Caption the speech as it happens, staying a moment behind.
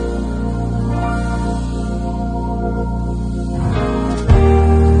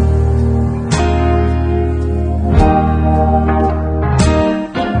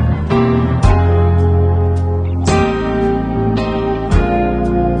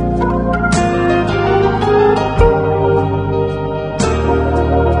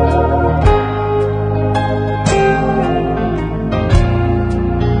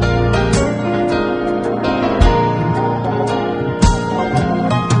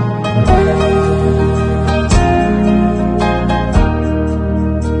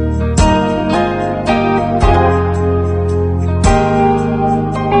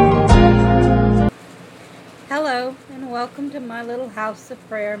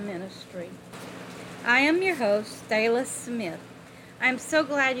Prayer Ministry. I am your host, Dayla Smith. I am so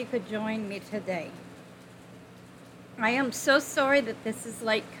glad you could join me today. I am so sorry that this is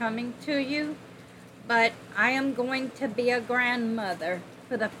late coming to you, but I am going to be a grandmother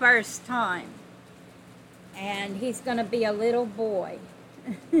for the first time. And he's going to be a little boy.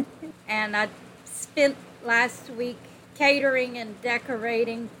 And I spent last week catering and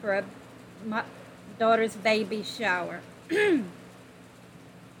decorating for my daughter's baby shower.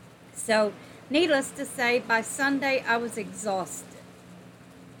 So, needless to say, by Sunday I was exhausted.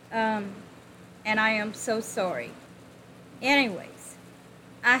 And I am so sorry. Anyways,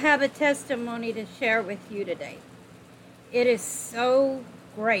 I have a testimony to share with you today. It is so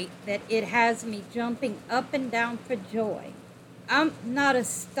great that it has me jumping up and down for joy. I'm not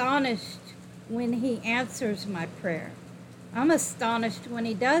astonished when he answers my prayer. I'm astonished when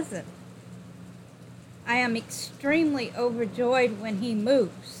he doesn't. I am extremely overjoyed when he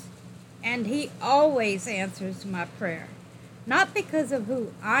moves, and he always answers my prayer. Not because of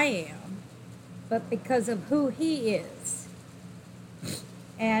who I am, but because of who he is.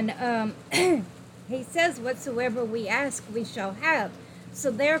 And he says, whatsoever we ask, we shall have. So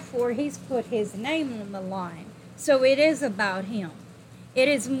therefore, he's put his name on the line. So it is about him. It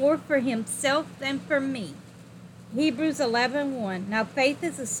is more for himself than for me. Hebrews 11:1. Now faith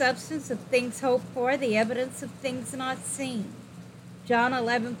is the substance of things hoped for, the evidence of things not seen. John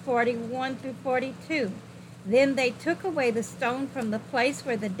 11:41 through 42. Then they took away the stone from the place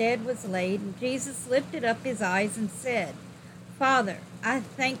where the dead was laid, and Jesus lifted up his eyes and said, Father, I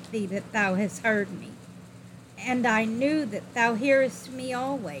thank thee that thou hast heard me. And I knew that thou hearest me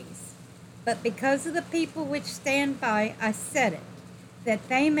always. But because of the people which stand by, I said it, that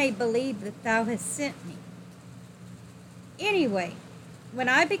they may believe that thou hast sent me. Anyway, when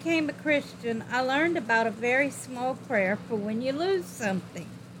I became a Christian, I learned about a very small prayer for when you lose something.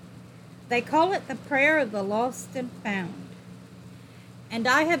 They call it the prayer of the lost and found. And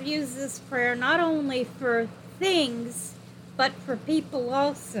I have used this prayer not only for things, but for people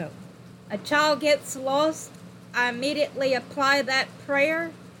also. A child gets lost, I immediately apply that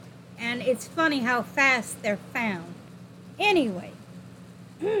prayer, and it's funny how fast they're found. Anyway,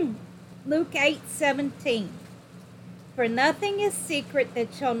 Luke 8:17. For nothing is secret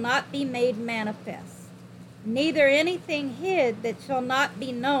that shall not be made manifest, neither anything hid that shall not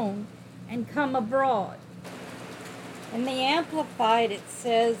be known and come abroad. In the Amplified it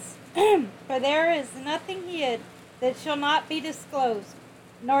says, For there is nothing hid that shall not be disclosed,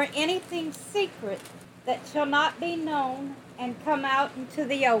 nor anything secret that shall not be known and come out into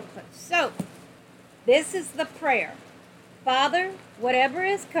the open. So, this is the prayer. Father, whatever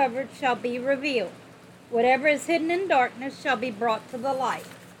is covered shall be revealed. Whatever is hidden in darkness shall be brought to the light.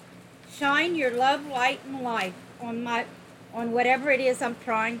 Shine your love, light, and life on whatever it is I'm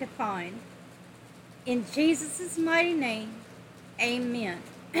trying to find. In Jesus' mighty name, amen.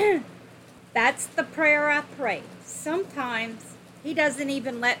 That's the prayer I pray. Sometimes he doesn't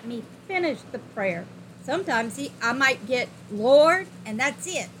even let me finish the prayer. Sometimes I might get, Lord, and that's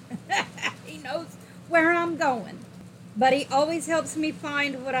it. He knows where I'm going. But he always helps me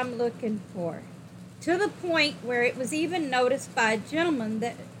find what I'm looking for. To the point where it was even noticed by a gentleman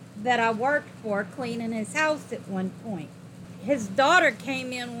that I worked for cleaning his house at one point. His daughter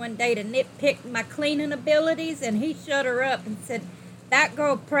came in one day to nitpick my cleaning abilities, and he shut her up and said, that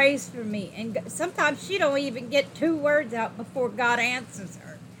girl prays for me. And sometimes she don't even get 2 words out before God answers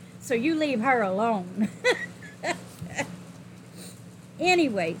her. So you leave her alone.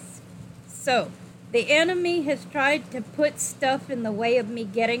 Anyways, so the enemy has tried to put stuff in the way of me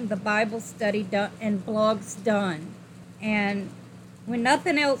getting the Bible study done and blogs done. And when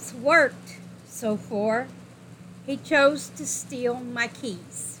nothing else worked so far, he chose to steal my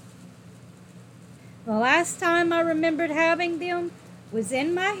keys. The last time I remembered having them was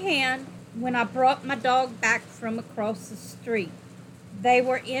in my hand when I brought my dog back from across the street. They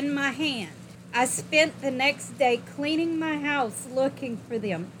were in my hand. I spent the next day cleaning my house looking for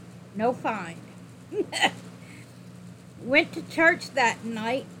them. No find. Went to church that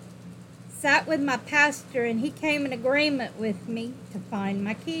night, sat with my pastor, and he came in agreement with me to find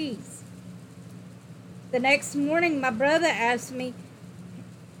my keys. The next morning, my brother asked me,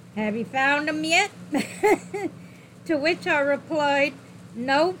 have you found them yet? To which I replied,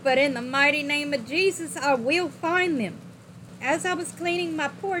 no, but in the mighty name of Jesus, I will find them. As I was cleaning my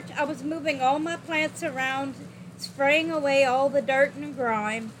porch, I was moving all my plants around, spraying away all the dirt and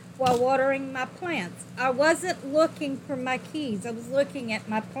grime while watering my plants. I wasn't looking for my keys. I was looking at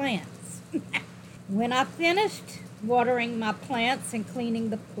my plants. When I finished watering my plants and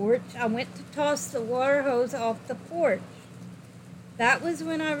cleaning the porch, I went to toss the water hose off the porch. That was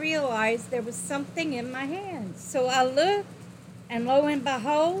when I realized there was something in my hands. So I looked, and lo and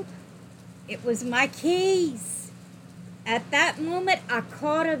behold, it was my keys. At that moment, I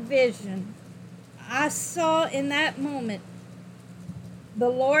caught a vision. I saw in that moment the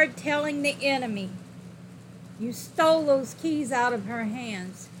Lord telling the enemy, you stole those keys out of her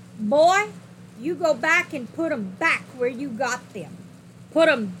hands. Boy, you go back and put them back where you got them. Put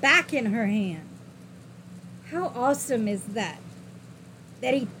them back in her hand. How awesome is that?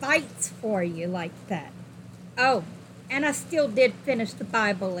 That he fights for you like that. Oh, and I still did finish the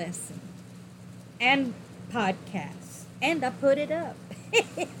Bible lesson and podcast, and I put it up.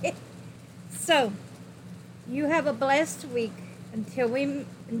 So, you have a blessed week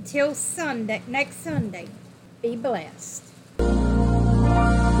until Sunday, next Sunday. Be blessed.